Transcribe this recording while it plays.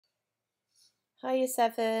Hi, year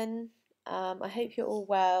seven. I hope you're all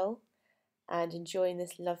well and enjoying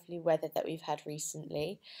this lovely weather that we've had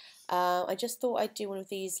recently. I just thought I'd do one of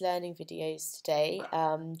these learning videos today,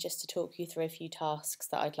 just to talk you through a few tasks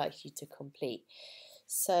that I'd like you to complete.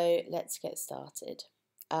 So let's get started.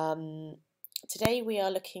 Um, Today we are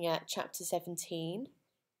looking at chapter 17,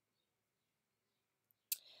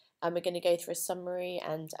 and we're going to go through a summary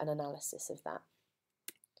and an analysis of that.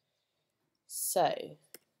 So,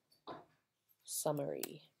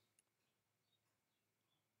 summary.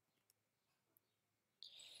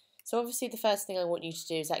 So obviously the first thing I want you to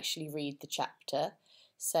do is actually read the chapter.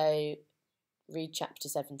 So read chapter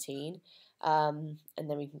 17, and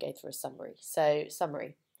then we can go through a summary. So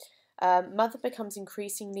summary. Mother becomes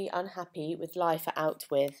increasingly unhappy with life at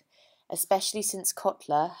Outwith, especially since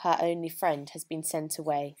Kotler, her only friend, has been sent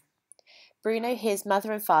away. Bruno hears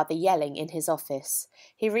mother and father yelling in his office.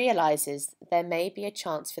 He realises there may be a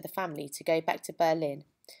chance for the family to go back to Berlin,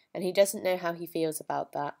 and he doesn't know how he feels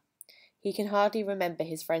about that. He can hardly remember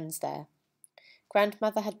his friends there.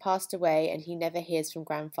 Grandmother had passed away, and he never hears from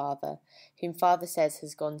grandfather, whom father says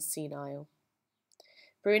has gone senile.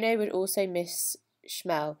 Bruno would also miss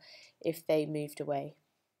Schmel if they moved away.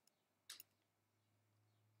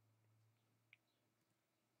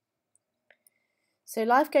 So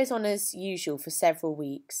life goes on as usual for several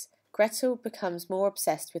weeks. Gretel becomes more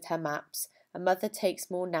obsessed with her maps, and mother takes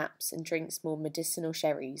more naps and drinks more medicinal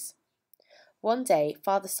sherries. One day,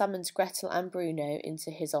 father summons Gretel and Bruno into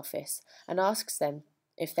his office and asks them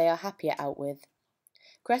if they are happy at Outwith.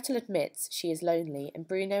 Gretel admits she is lonely, and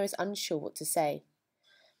Bruno is unsure what to say.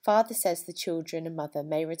 Father says the children and mother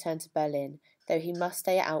may return to Berlin, though he must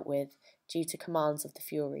stay at Outwith due to commands of the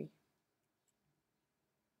Fury.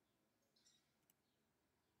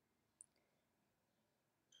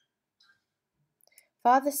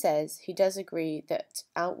 Father says he does agree that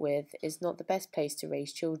Outwith is not the best place to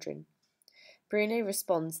raise children. Bruno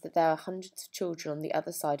responds that there are hundreds of children on the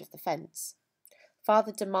other side of the fence.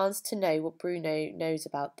 Father demands to know what Bruno knows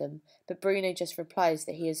about them, but Bruno just replies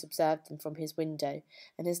that he has observed them from his window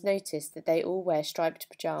and has noticed that they all wear striped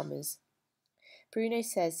pyjamas. Bruno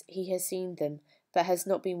says he has seen them, but has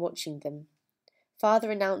not been watching them. Father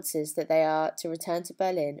announces that they are to return to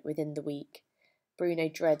Berlin within the week. Bruno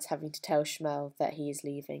dreads having to tell Schmel that he is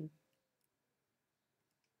leaving.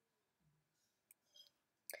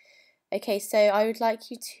 Okay, so I would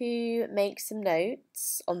like you to make some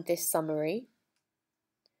notes on this summary.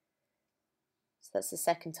 So that's the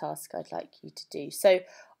second task I'd like you to do. So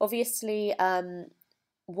obviously,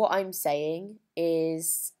 what I'm saying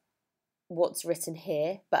is what's written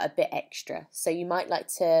here, but a bit extra. So you might like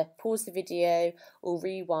to pause the video or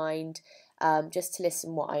rewind, just to listen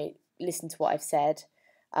to what I've said,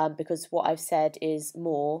 because what I've said is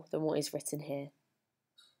more than what is written here.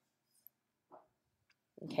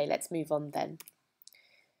 Okay, let's move on then.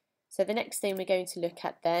 So the next thing we're going to look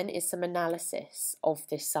at then is some analysis of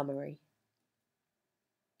this summary.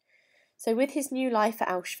 So with his new life at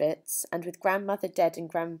Auschwitz, and with grandmother dead and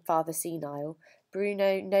grandfather senile,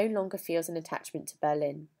 Bruno no longer feels an attachment to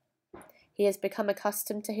Berlin. He has become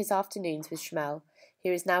accustomed to his afternoons with Schmel,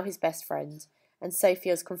 who is now his best friend, and so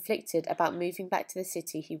feels conflicted about moving back to the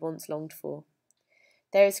city he once longed for.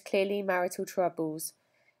 There is clearly marital troubles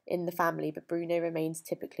in the family, but Bruno remains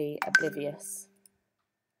typically oblivious.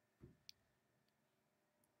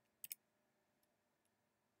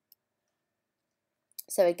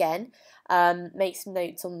 So again, make some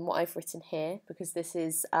notes on what I've written here, because this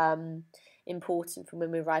is important for when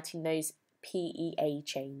we're writing those PEA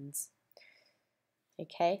chains.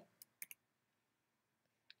 Okay.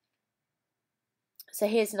 So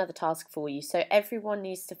here's another task for you. So everyone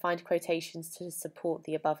needs to find quotations to support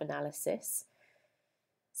the above analysis.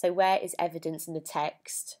 So where is evidence in the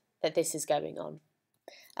text that this is going on?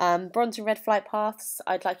 Bronze and red flight paths,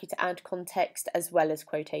 I'd like you to add context as well as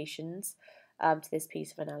quotations to this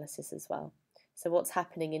piece of analysis as well. So what's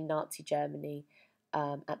happening in Nazi Germany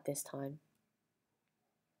at this time?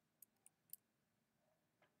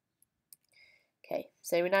 Okay,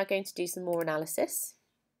 so we're now going to do some more analysis.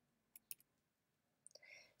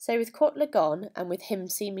 So with Kotler gone, and with him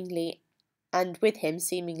seemingly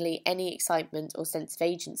any excitement or sense of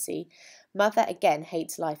agency, Mother again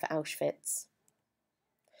hates life at Auschwitz.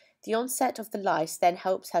 The onset of the lice then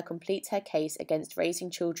helps her complete her case against raising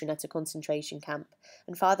children at a concentration camp,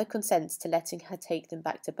 and Father consents to letting her take them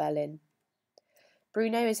back to Berlin.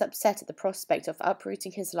 Bruno is upset at the prospect of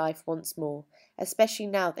uprooting his life once more, especially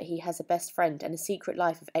now that he has a best friend and a secret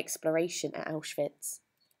life of exploration at Auschwitz.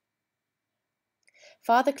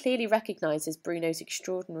 Father clearly recognises Bruno's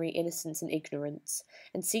extraordinary innocence and ignorance,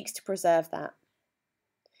 and seeks to preserve that.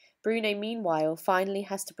 Bruno, meanwhile, finally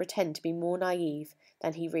has to pretend to be more naive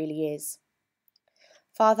than he really is.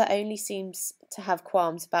 Father only seems to have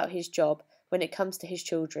qualms about his job when it comes to his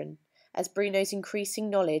children, as Bruno's increasing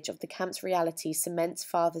knowledge of the camp's reality cements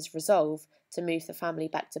Father's resolve to move the family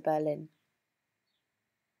back to Berlin.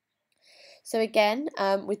 So again,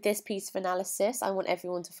 with this piece of analysis, I want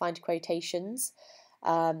everyone to find quotations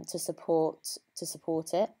to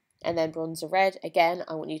support it. And then bronze or red, again,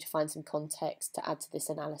 I want you to find some context to add to this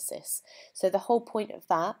analysis. So the whole point of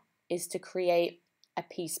that is to create a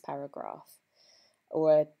piece paragraph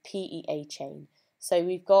or a PEA chain. So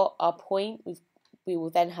we've got our point, we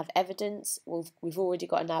will then have evidence, we've already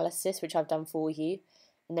got analysis, which I've done for you,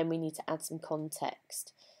 and then we need to add some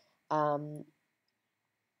context. And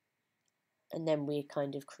then we're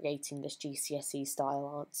kind of creating this GCSE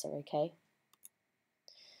style answer, okay?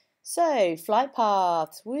 So, flight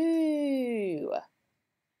paths, woo!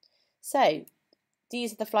 So,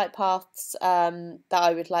 these are the flight paths that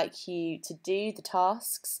I would like you to do, the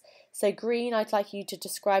tasks. So green, I'd like you to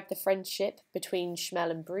describe the friendship between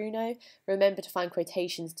Schmel and Bruno. Remember to find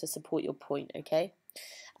quotations to support your point, okay?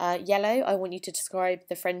 Yellow, I want you to describe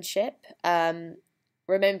the friendship,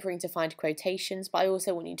 remembering to find quotations, but I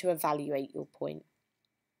also want you to evaluate your point.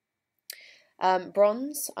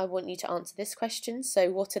 Bronze, I want you to answer this question. So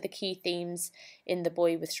what are the key themes in The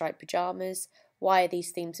Boy with Striped Pyjamas? Why are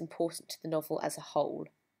these themes important to the novel as a whole?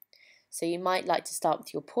 So you might like to start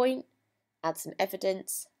with your point, add some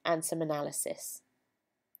evidence and some analysis.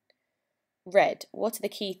 Red, what are the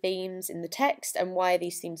key themes in the text and why are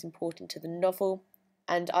these themes important to the novel?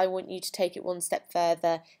 And I want you to take it one step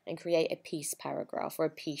further and create a piece paragraph or a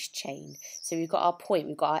piece chain. So we've got our point,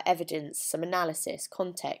 we've got our evidence, some analysis,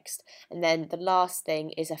 context, and then the last thing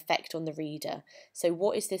is effect on the reader. So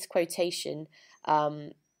what is this quotation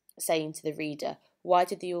saying to the reader? Why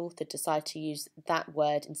did the author decide to use that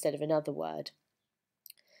word instead of another word?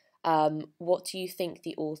 What do you think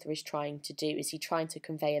the author is trying to do? Is he trying to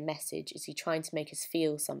convey a message? Is he trying to make us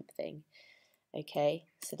feel something? Okay,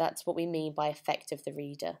 so that's what we mean by effect of the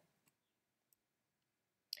reader.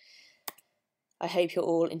 I hope you're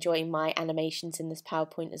all enjoying my animations in this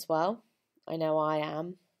PowerPoint as well. I know I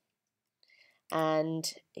am. And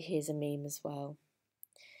here's a meme as well.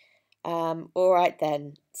 Alright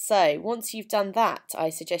then, so once you've done that, I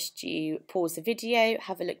suggest you pause the video,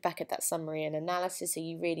 have a look back at that summary and analysis so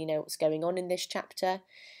you really know what's going on in this chapter.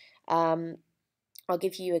 I'll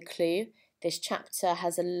give you a clue. This chapter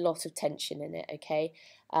has a lot of tension in it, okay?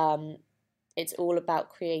 It's all about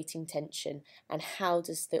creating tension, and how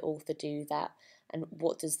does the author do that? And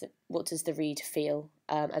what does the reader feel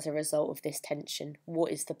as a result of this tension?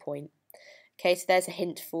 What is the point? Okay, so there's a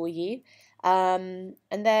hint for you. And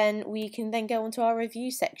then we can then go on to our review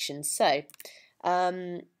section. So,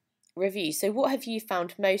 review. So what have you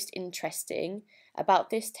found most interesting about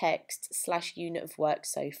this text / unit of work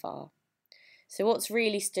so far? So what's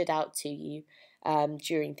really stood out to you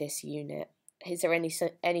during this unit? Is there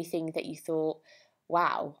anything that you thought,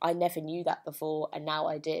 wow, I never knew that before and now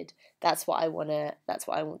I did? That's what I want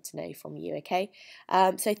to know from you, okay?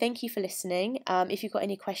 So thank you for listening. If you've got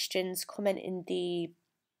any questions, comment in the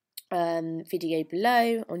video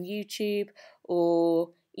below on YouTube,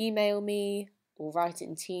 or email me, or write it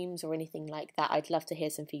in Teams or anything like that. I'd love to hear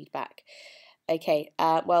some feedback. Okay,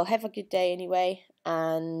 well, have a good day anyway,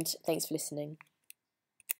 and thanks for listening.